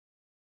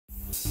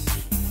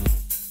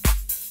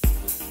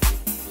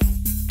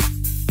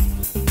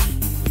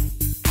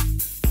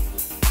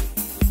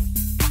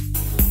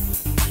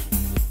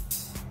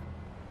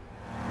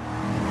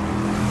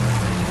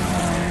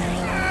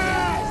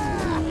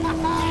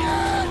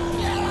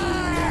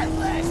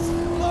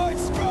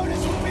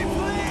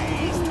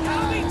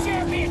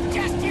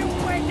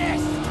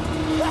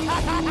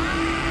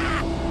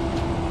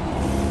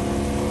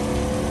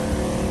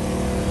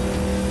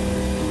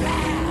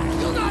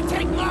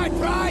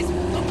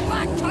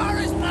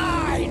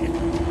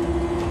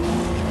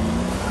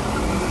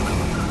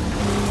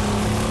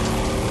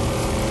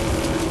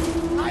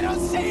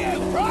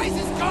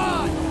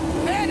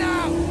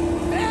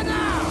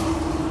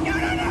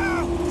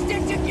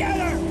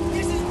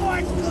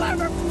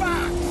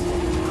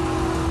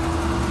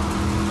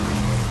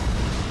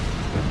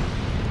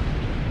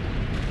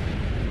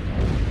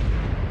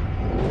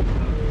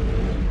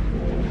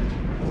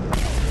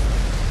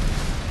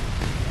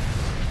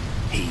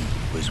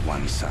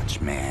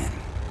such man.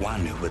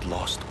 One who had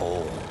lost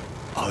all,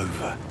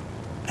 over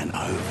and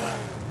over.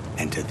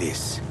 And to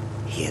this,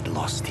 he had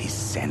lost his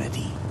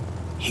sanity.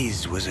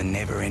 His was a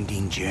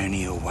never-ending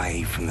journey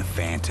away from the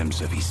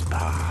phantoms of his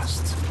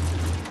past.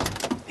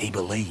 He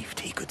believed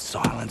he could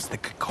silence the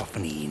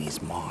cacophony in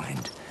his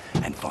mind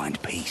and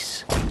find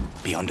peace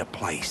beyond a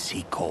place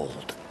he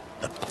called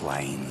the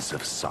Plains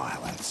of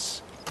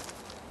Silence.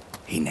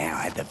 He now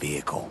had the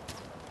vehicle,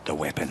 the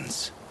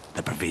weapons,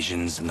 the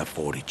provisions and the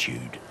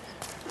fortitude.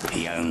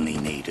 He only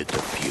needed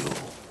the fuel.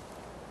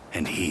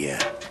 And here,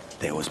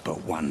 there was but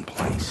one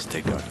place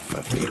to go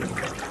for fuel.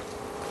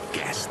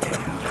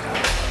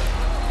 Gastown.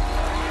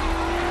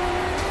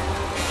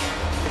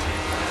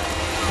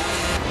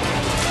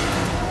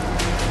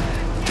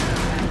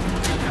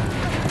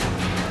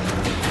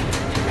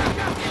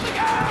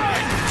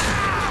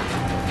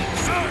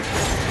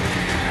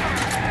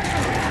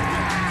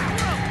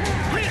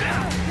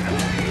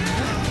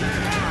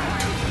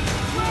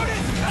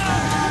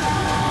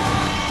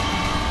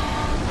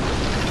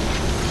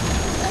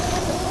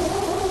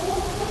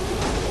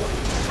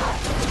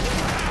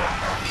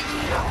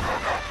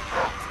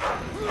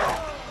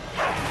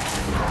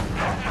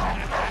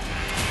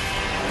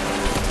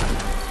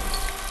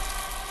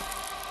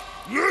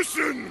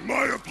 Listen,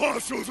 my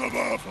apostles of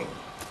Awful!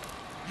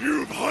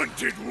 You've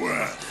hunted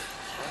well.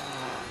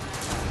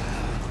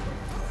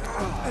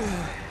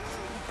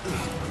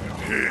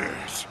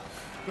 Here's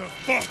the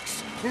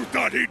fox who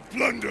thought he'd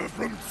plunder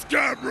from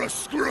Scabra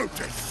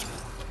Scrotus.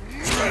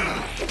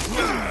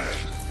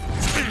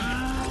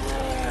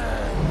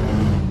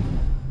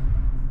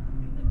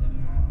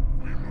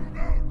 We move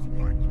out,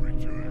 my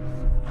creatures.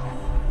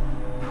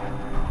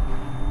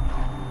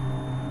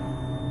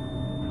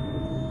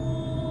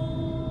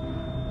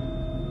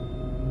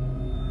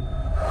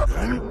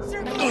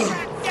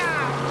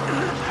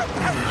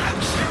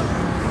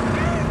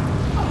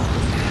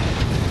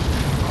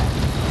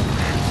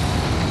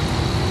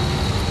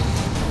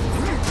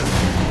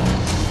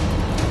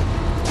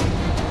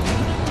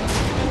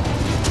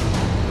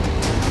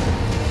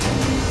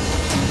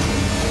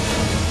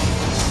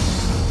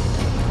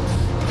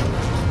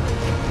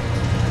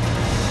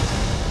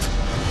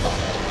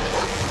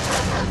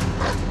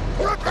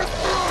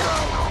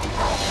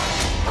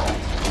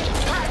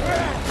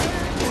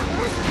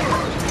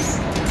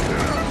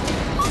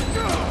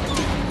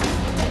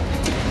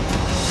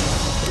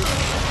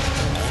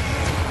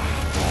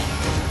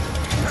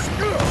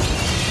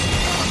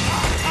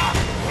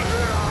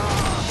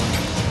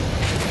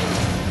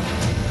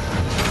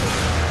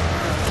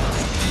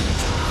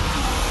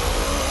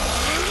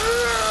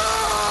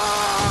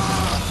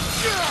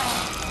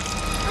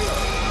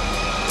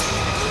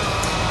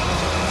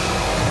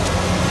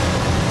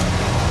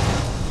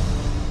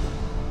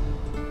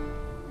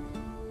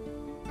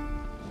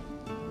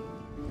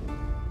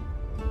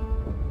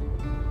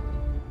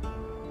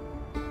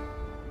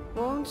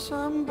 Won't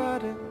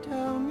somebody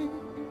tell me,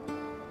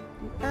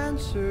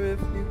 answer if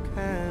you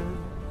can?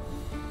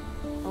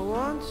 I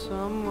want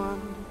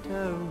someone to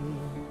tell me,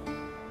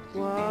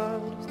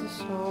 what is the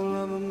soul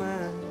of a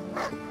man?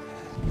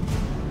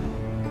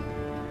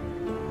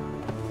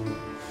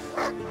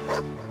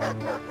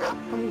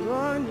 I'm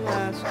going to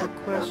ask a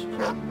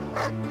question,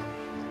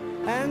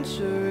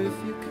 answer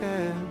if you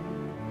can.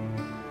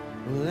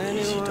 Will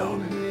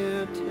anyone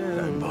here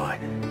tell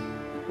me,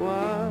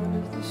 what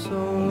is the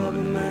soul of a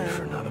man?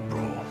 For another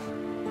brawl.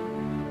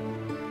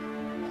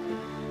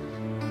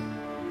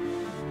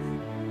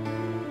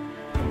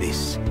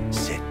 This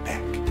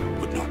setback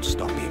would not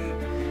stop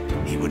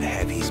him. He would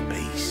have his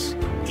peace,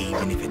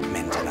 even if it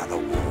meant another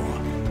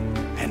war.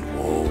 And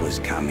war was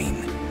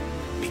coming,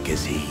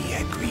 because he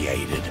had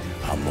created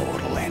a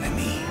mortal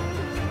enemy.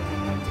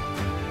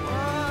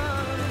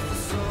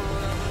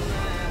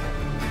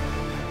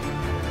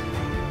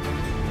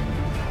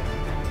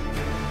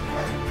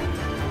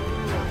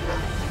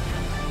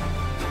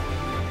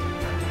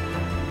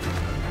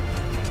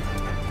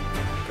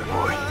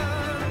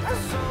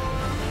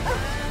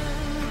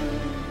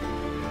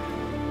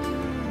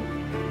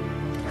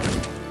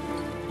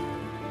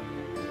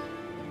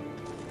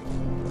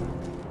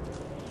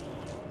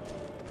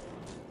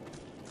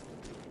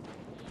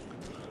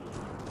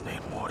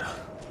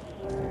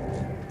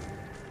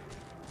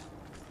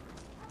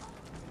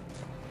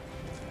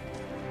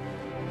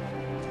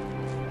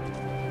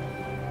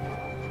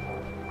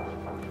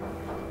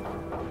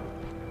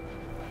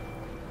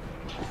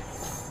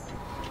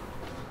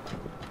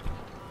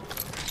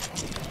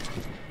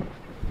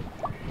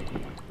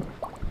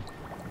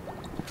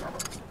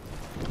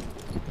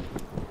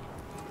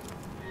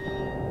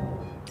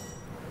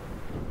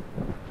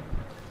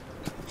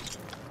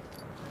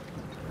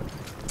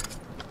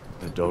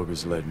 The dog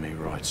has led me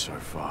right so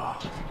far.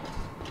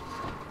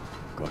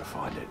 Gotta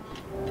find it.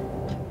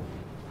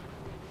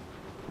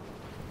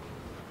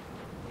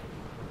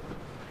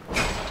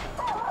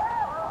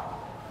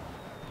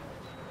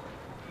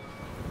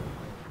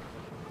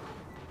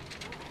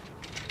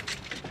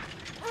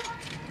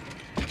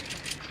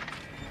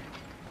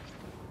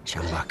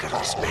 Chumbuck. Look at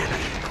this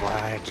man.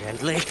 Quiet,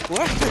 gently.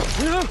 What?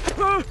 No!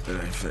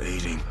 It ain't for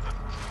eating.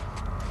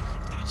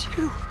 It's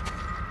you.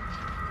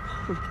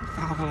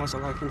 Foul laws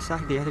alike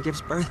inside the other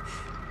gives birth.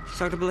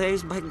 Start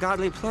ablaze by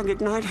godly plug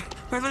ignite.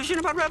 Revolution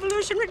about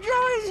revolution,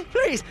 rejoice!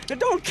 Please,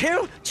 don't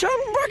kill Chum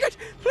Bucket!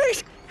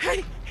 Please!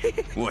 Hey!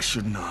 Why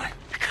shouldn't I?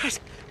 Because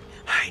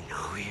I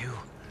know you.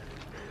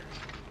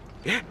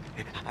 Yeah,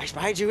 I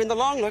spied you in the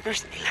long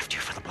lookers. They left you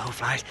for the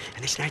blowflies,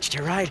 and they snatched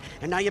your ride.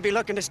 And now you'll be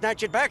looking to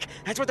snatch it back.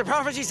 That's what the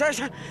prophecy says.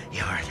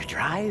 You're the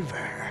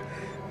driver.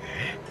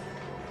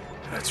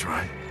 That's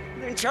right.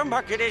 Then Chum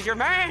Bucket is your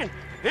man.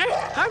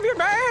 Yeah, I'm your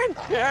man.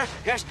 Yeah,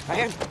 yes, I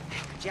am.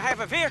 See, I have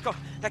a vehicle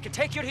that can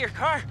take you to your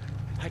car.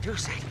 I do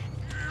say.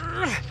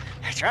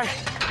 That's right.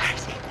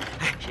 See,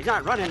 she's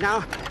not running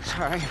now.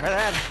 Sorry for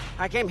that.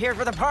 I came here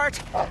for the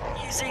part.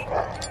 You see,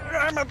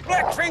 I'm a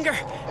black finger.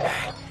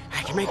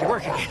 I can make it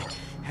work again.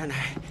 And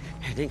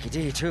Dinky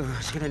D, too,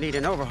 is gonna need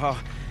an overhaul.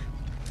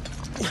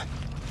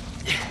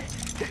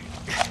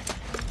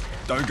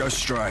 Don't go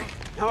stray.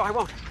 No, I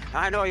won't.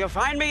 I know you'll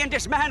find me and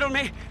dismantle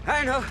me.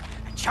 I know.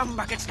 Chum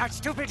Bucket's not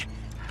stupid.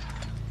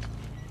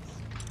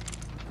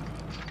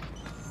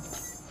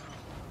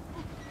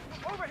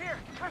 Over here.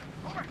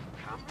 Over.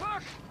 Come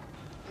look.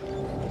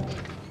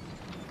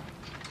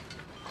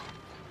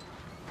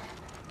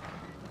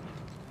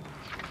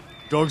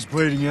 Dog's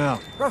bleeding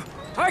out. Oh,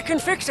 I can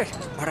fix it,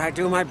 but I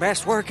do my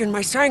best work in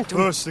my sanctum.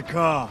 Push the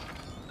car.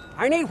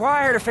 I need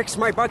wire to fix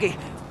my buggy,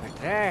 but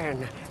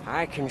then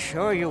I can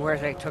show you where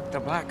they took the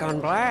black on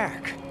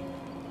black.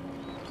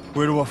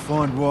 Where do I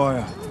find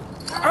wire?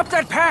 Up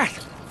that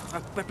path!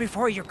 But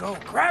before you go,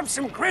 grab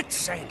some grits,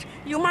 Saint.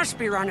 You must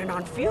be running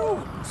on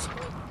fumes.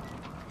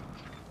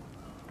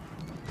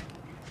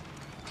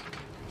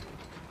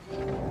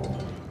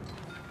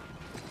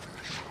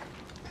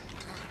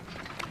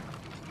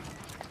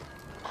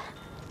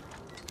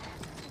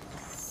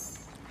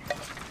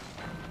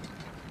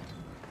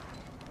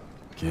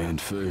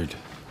 Canned food.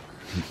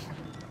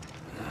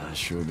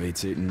 Sure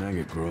beats eating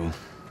nugget gruel.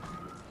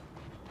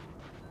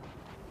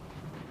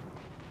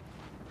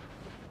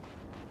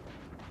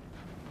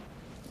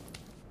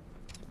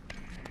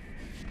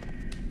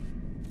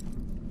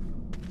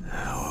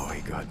 What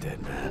we got,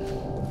 dead man?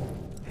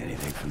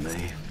 Anything for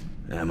me?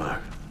 Ammo?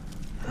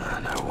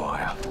 No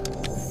wire.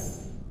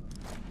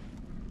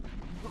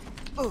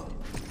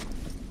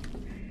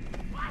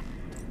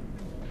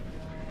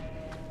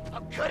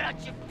 I'll cut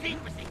out your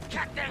peepers and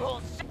cut that whole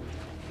s***.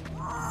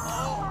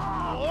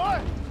 Oh,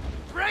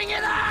 bring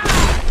it on!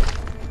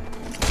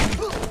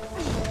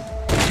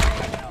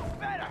 No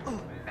better,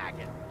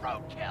 maggot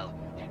roadkill.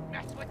 Didn't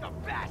mess with the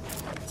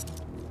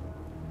best.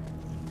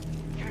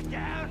 You're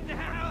down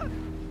now.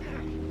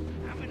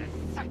 I'm gonna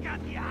suck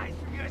out the eyes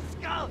from your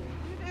skull,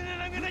 and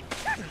then I'm gonna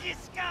chuck your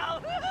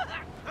skull.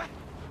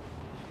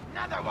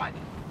 Another one.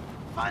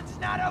 Fun's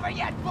not over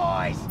yet,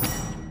 boys.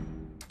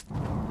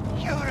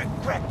 You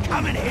regret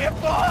coming here,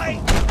 boy!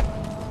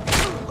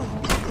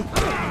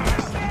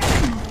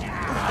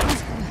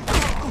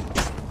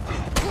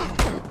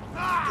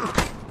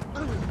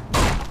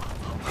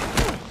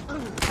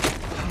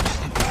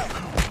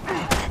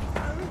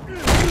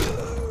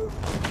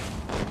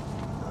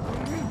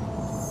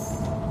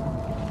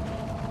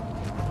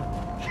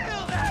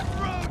 Kill that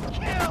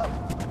roadkill!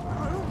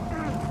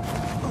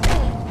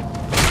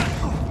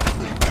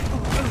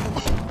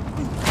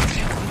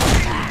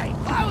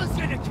 I was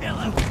gonna kill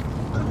him!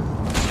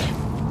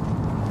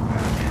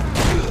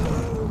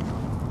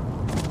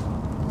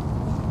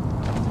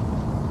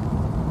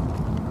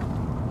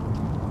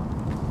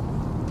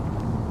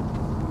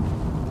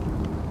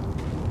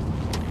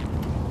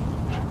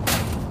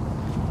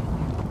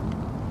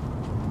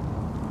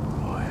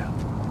 Wire.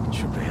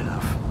 Should be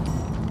enough.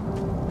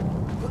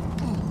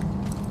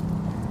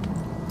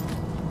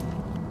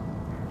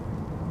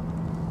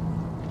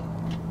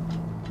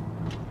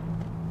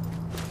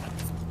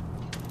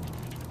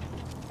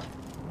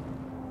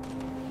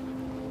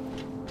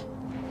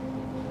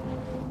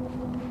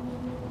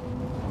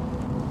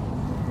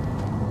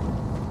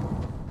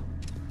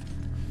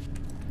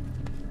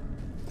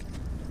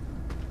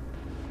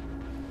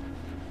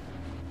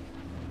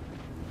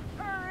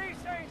 Hurry,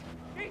 Saint!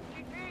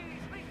 Dinky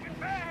D's leaking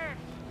bad!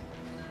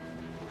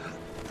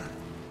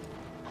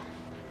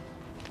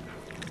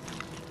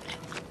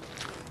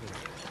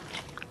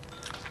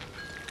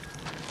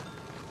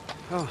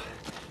 Oh.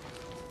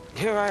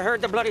 Here I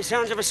heard the bloody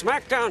sounds of a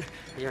smackdown.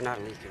 You're not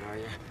leaking, are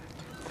you?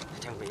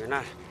 Tell me you're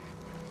not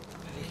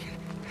leaking.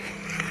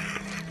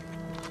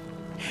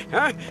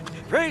 Huh?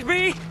 Praise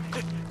be!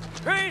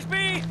 Praise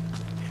be!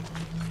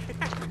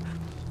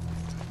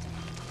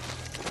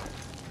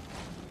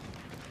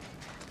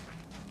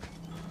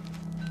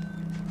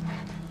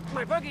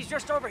 My buggy's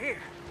just over here.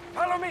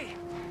 Follow me.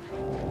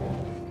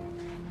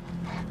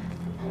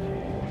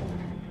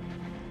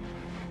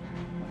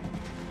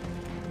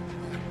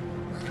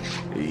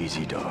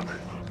 Easy, dog.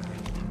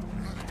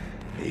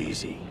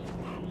 Easy.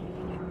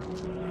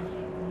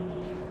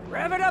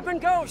 Rev it up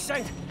and go,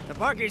 Saint. The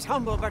buggy's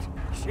humble, but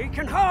she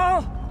can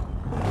haul.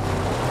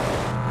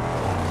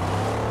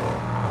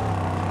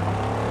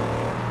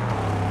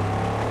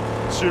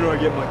 sooner I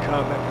get my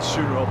car back, the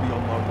sooner I'll be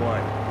on my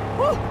way.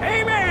 Woo,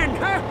 amen!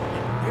 Huh?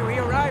 May we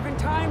arrive in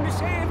time to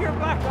save your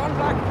black on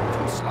black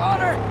from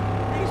slaughter.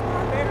 These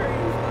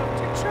barbarians love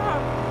to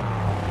chop.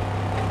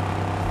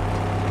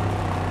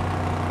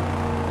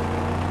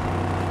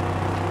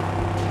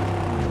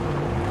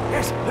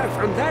 Yes,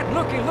 from that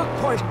looky-look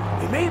point,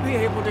 we may be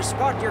able to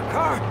spot your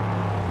car.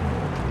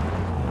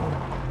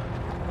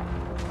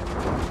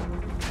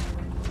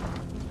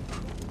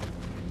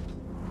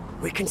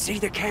 We can see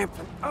the camp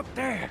from up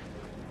there,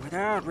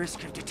 without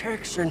risk of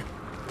detection.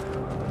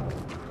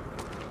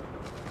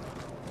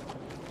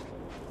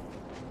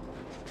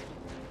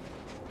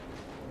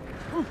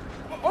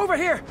 Over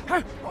here!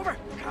 Huh? Over!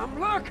 Come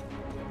look!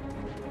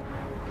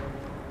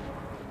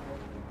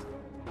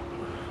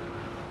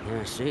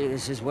 Yeah, see,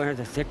 this is where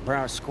the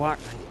thick-browed squat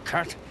and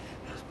cut.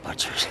 Those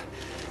butchers,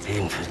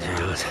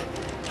 infidels.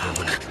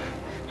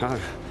 Oh,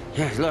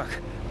 yeah, look,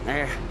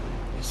 there.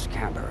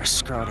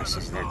 Scabrous Scrotus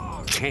is their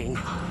king.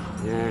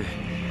 Yeah,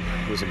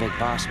 he's a big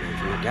boss man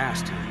from the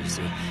gas town, you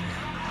see.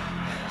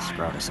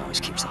 Scrotus always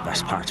keeps the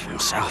best parts for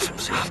himself.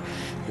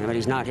 Yeah, but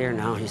he's not here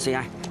now. You see,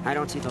 I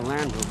don't see the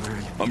Land Rover.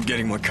 I'm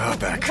getting my car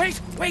back.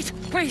 Wait,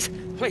 please.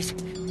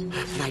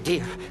 An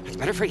idea. It's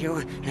better for you,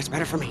 and it's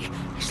better for me.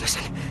 Just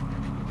listen.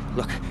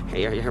 Look,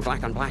 your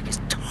black on black is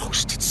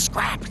toast. It's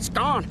scrap. It's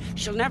gone.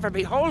 She'll never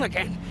be whole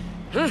again.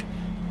 Huh?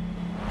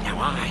 Now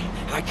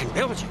I can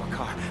build you a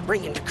car,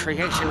 bring into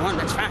creation one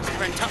that's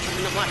faster and tougher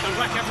than the black on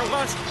black ever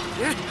was.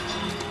 Yeah?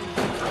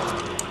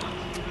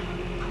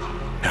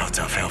 How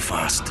tough, how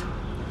fast?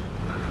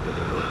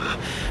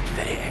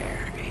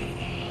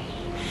 Very.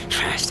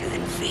 Faster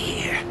than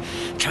fear.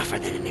 Tougher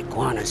than an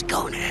iguana's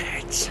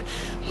gonads.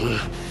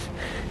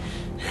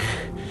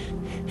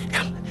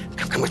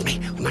 Come with me.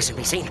 We mustn't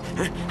be seen.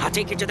 Huh? I'll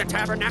take you to the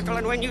tabernacle,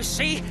 and when you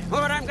see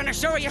what I'm gonna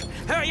show you,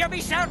 you'll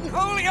be shouting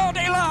holy all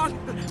day long.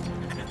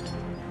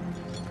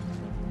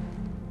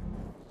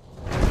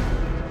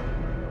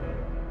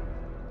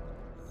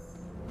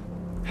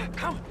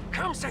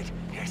 Come, Saint.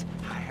 Yes,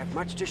 I have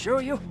much to show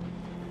you.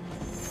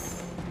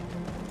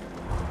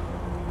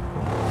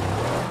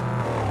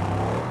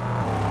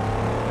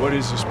 What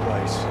is this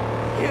place?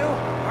 You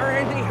are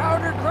in the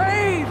outer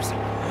graves.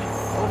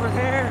 Over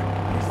there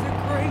is the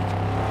Great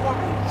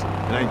White.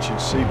 An ancient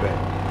seabed.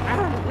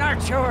 I'm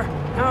not sure.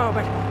 No,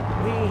 but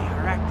we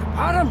are at the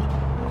bottom.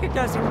 It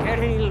doesn't get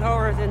any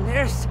lower than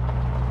this.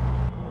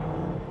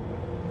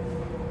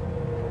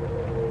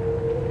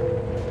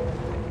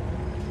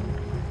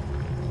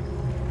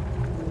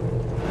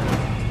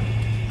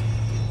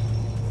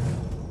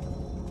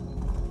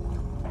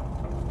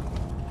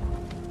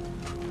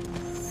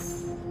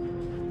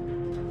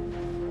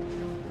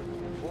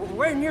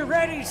 When you're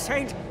ready,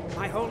 Saint,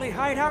 my holy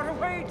hideout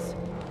awaits.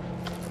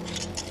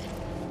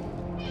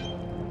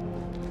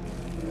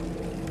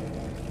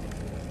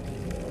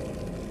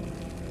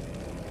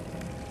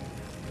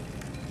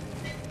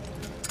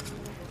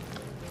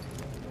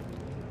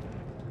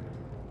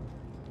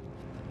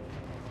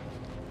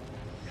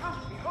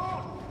 Come,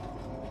 behold.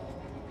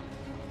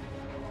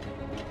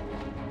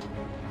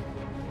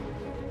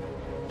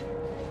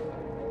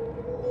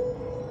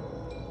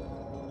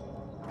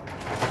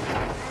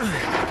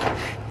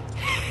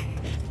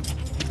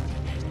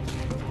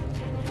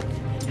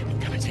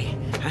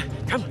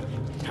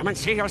 Come and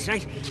see, O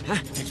Saint.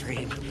 The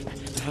dream,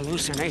 the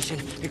hallucination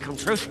become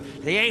truth.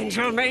 The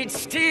angel made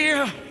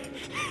steel.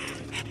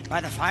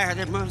 By the fire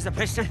that moves the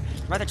piston,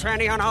 by the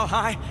tranny on all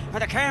high, by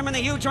the cam and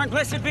the U-joint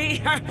blessed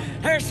be,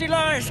 there she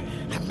lies,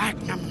 the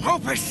magnum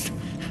opus.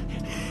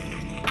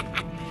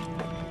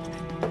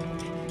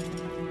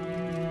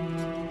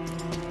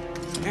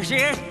 There she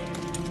is.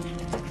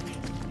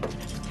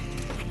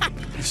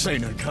 This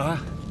ain't her car.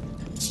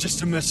 It's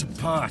just a mess of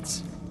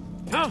parts.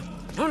 No.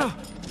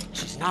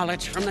 She's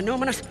knowledge from the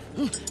numinous,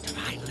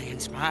 divinely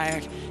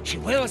inspired. She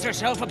wills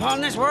herself upon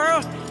this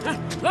world.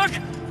 Look!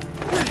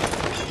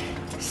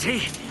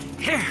 See?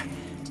 Here.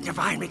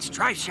 Divine meets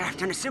drive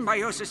shaft and a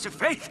symbiosis of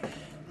faith.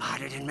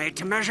 Modded and made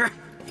to measure.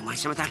 You want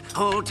some of that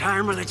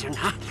old-time religion,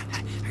 huh?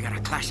 I got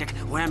a classic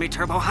whammy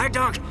turbo high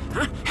dog.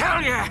 Huh?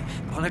 Hell yeah!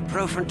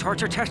 Bulletproof and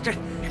torture tested.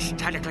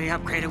 Statically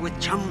upgraded with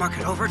chum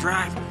bucket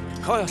overdrive.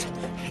 Coils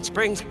and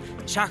springs,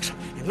 shocks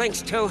and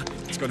links too.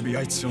 It's gotta be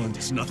 8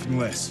 cylinders, nothing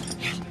less.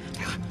 Yes.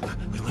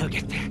 We will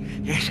get there.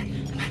 Yes.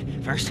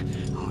 First,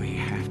 we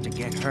have to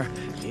get her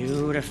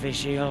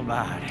beautificial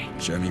body.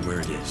 Show me where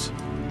it is.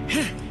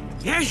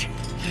 Yes.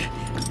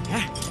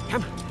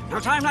 Come. No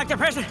time like the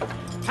present.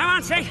 Come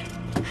on, Saint.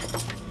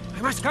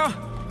 We must go.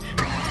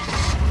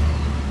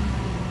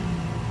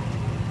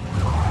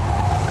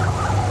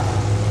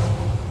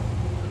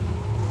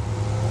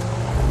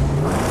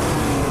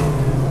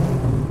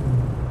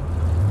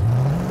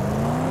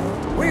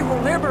 We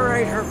will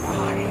liberate her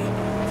body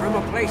from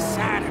a place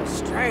sad and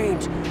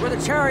strange, where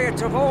the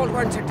chariots of old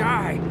went to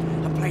die.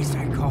 A place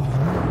I call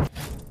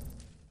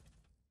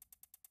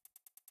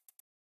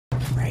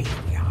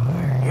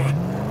graveyard.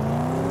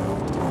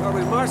 Where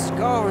we must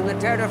go in the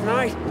dead of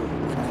night,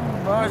 when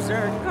the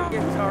buzzard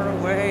gets our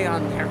away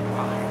on their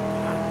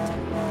wild hunt.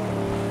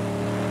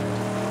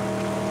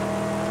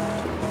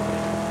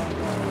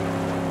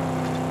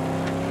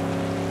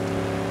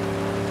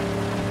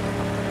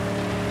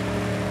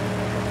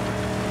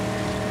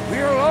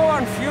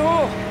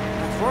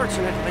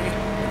 Unfortunately,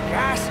 with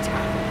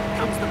Gastown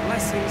comes the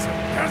blessings of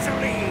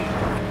gasoline.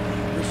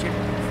 We should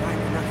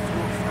find enough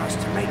fuel for us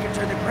to make it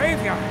to the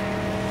graveyard.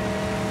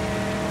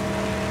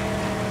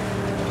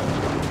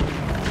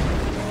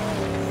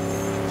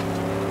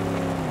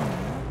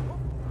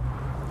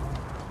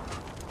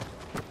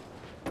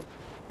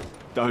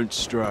 Don't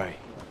stray.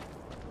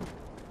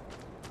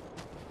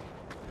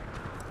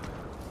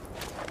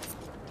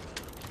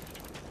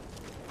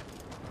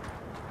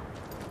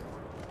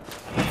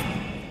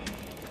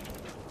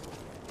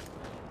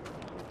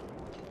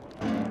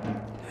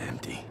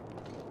 Empty.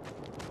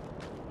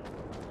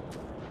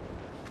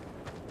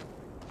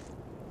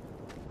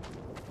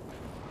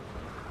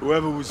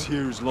 Whoever was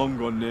here is long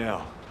gone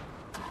now.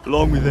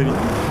 Along with anything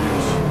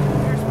else.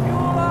 There's fuel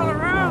all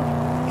around.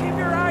 Keep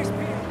your eyes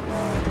peeled.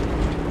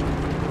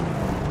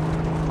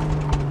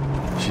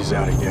 She's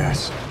out of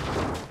gas.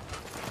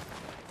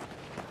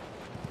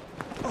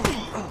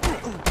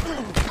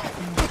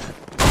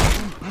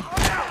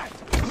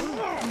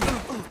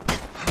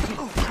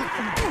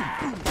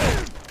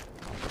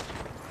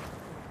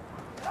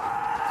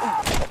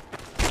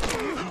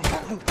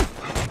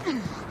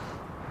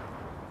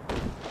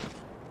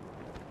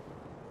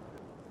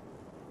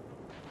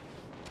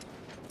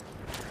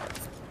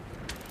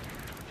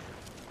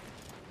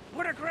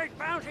 What a great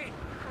bounty!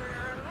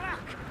 We're in luck!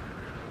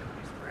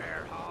 This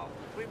rare haul,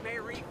 we may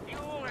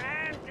refuel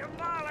and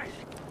demolish!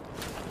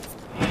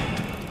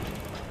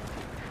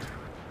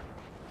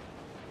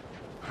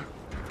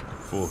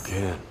 Full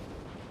can.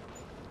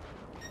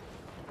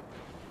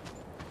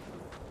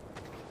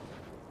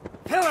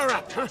 Fill her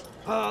up, huh?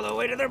 All the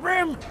way to the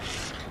brim!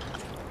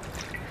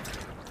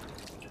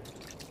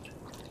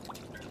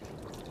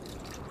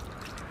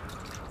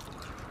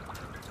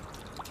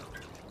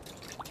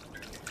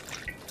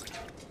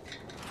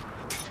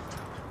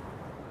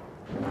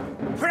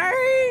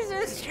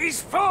 Praises!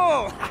 She's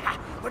full!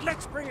 But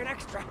let's bring an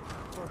extra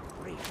for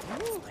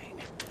refueling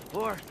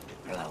or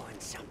blowing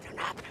something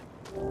up.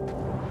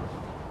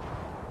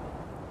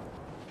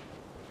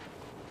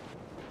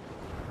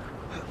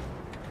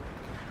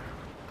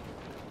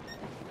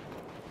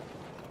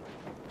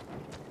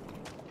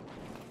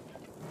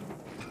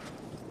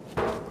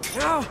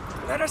 Now,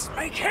 let us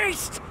make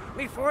haste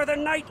before the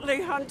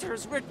nightly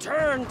hunters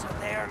return to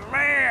their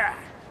lair.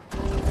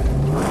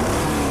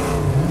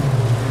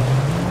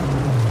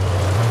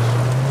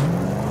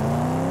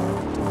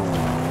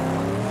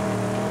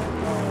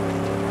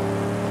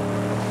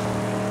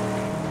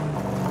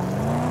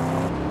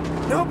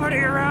 Nobody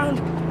around.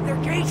 Their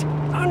gate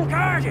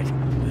unguarded.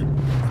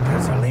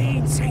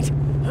 Gasoline, Saint.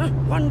 Huh?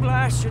 One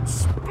blast should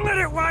split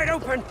it wide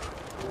open.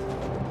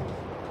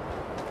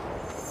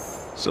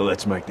 So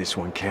let's make this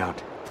one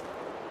count.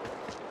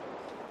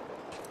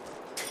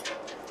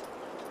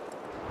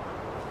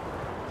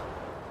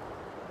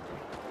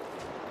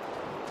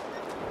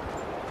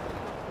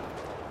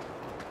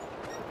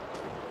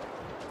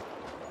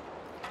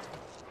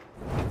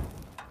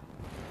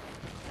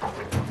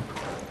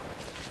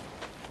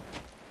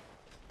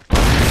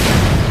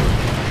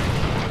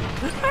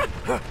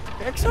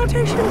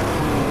 Exaltation!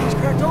 It's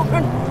cracked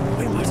open.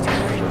 We must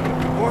hurry.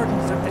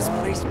 Wardens of this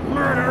place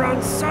murder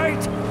on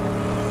sight.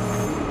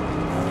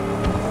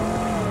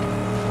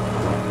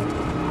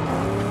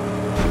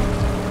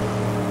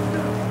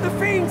 The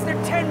fiends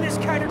that tend this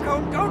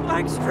catacomb don't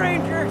like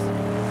strangers.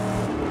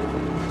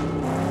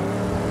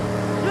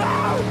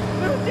 No!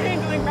 There are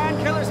dangling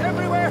man-killers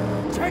everywhere.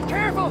 Tread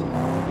careful.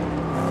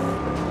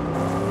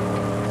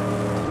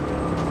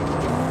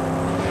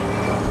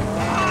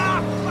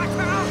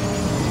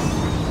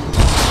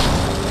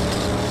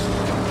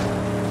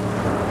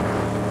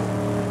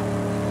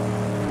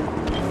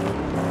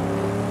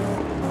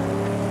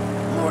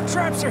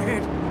 Traps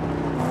ahead!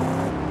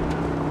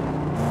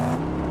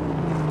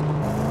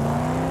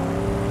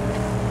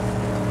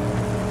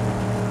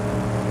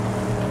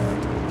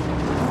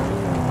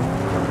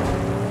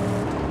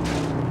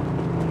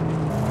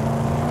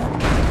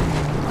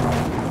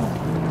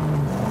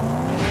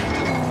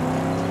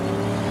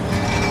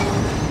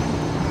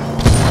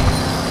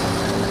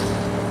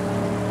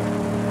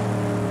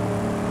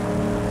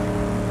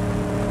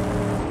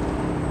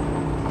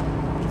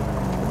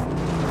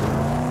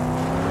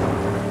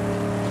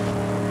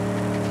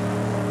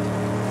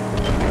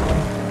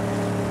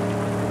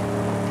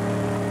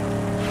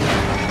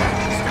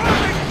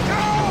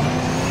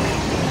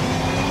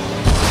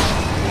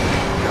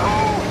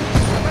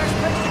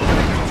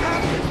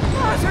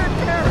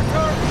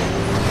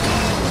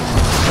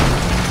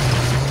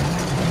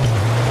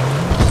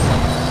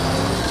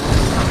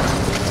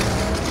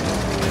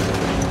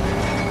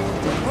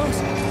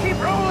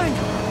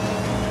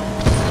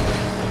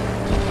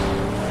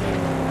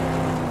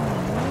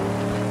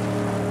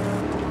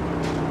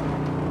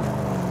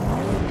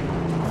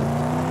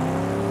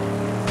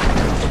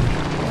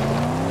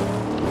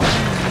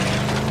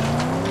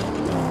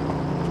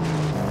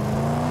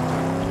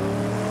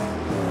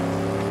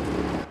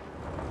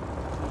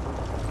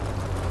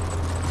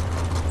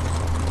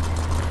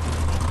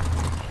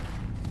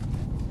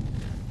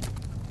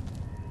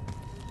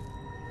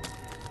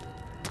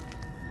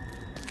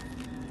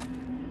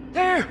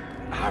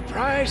 Our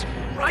prize,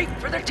 right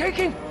for the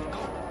taking.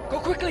 Go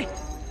quickly.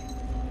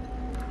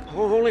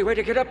 Only way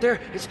to get up there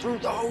is through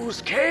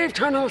those cave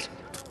tunnels.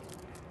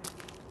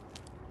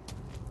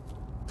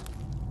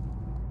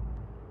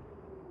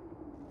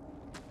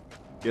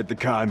 Get the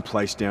car in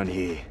place down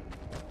here.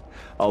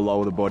 I'll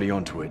lower the body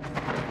onto it.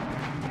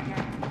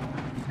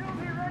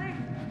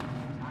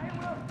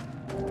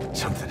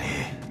 Something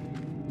here.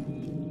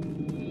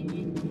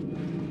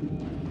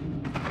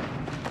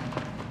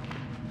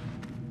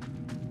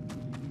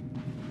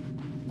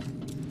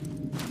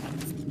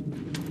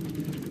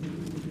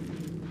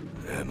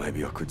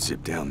 Maybe I could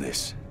zip down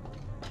this.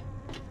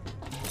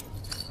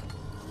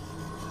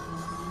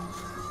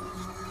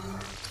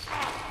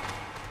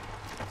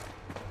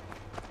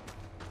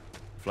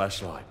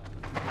 Flashlight.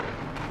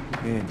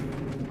 Handy.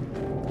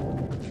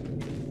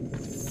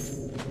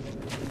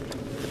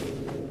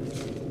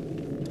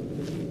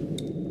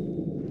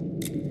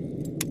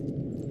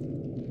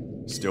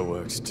 Still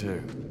works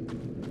too.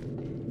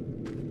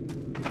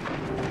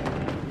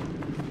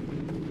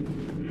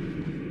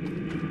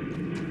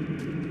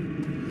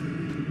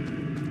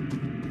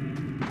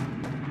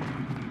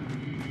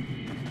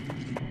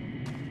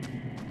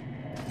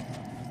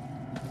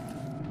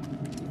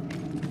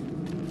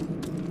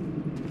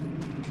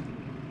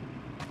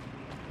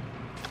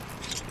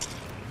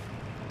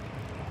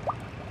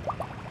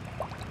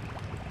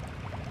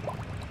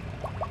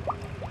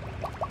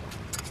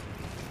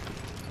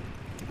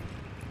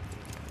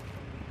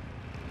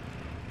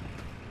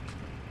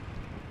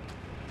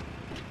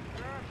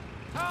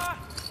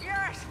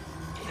 Yes!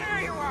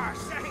 There you are,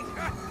 Saint!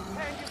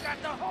 And you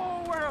got the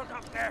whole world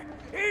up there,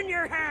 in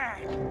your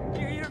hand!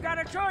 You got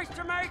a choice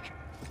to make.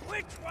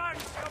 Which one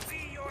shall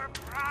be your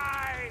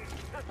prize?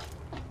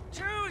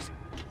 Choose!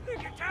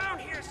 Get down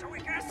here so we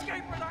can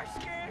escape with our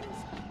skins!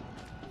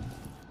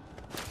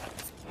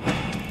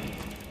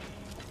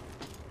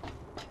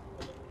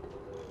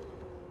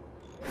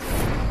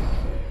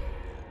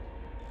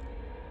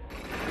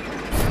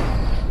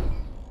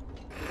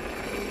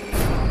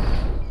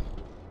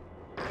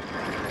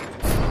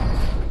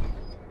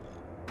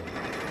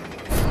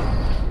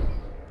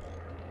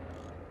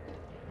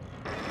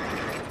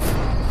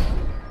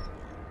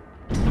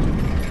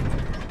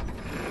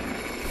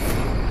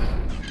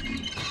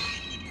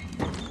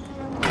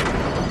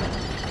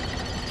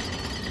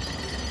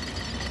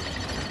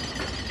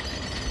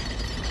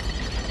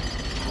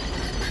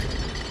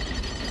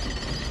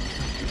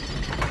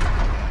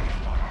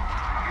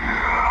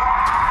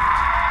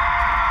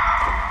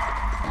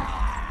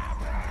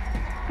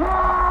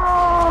 Ah!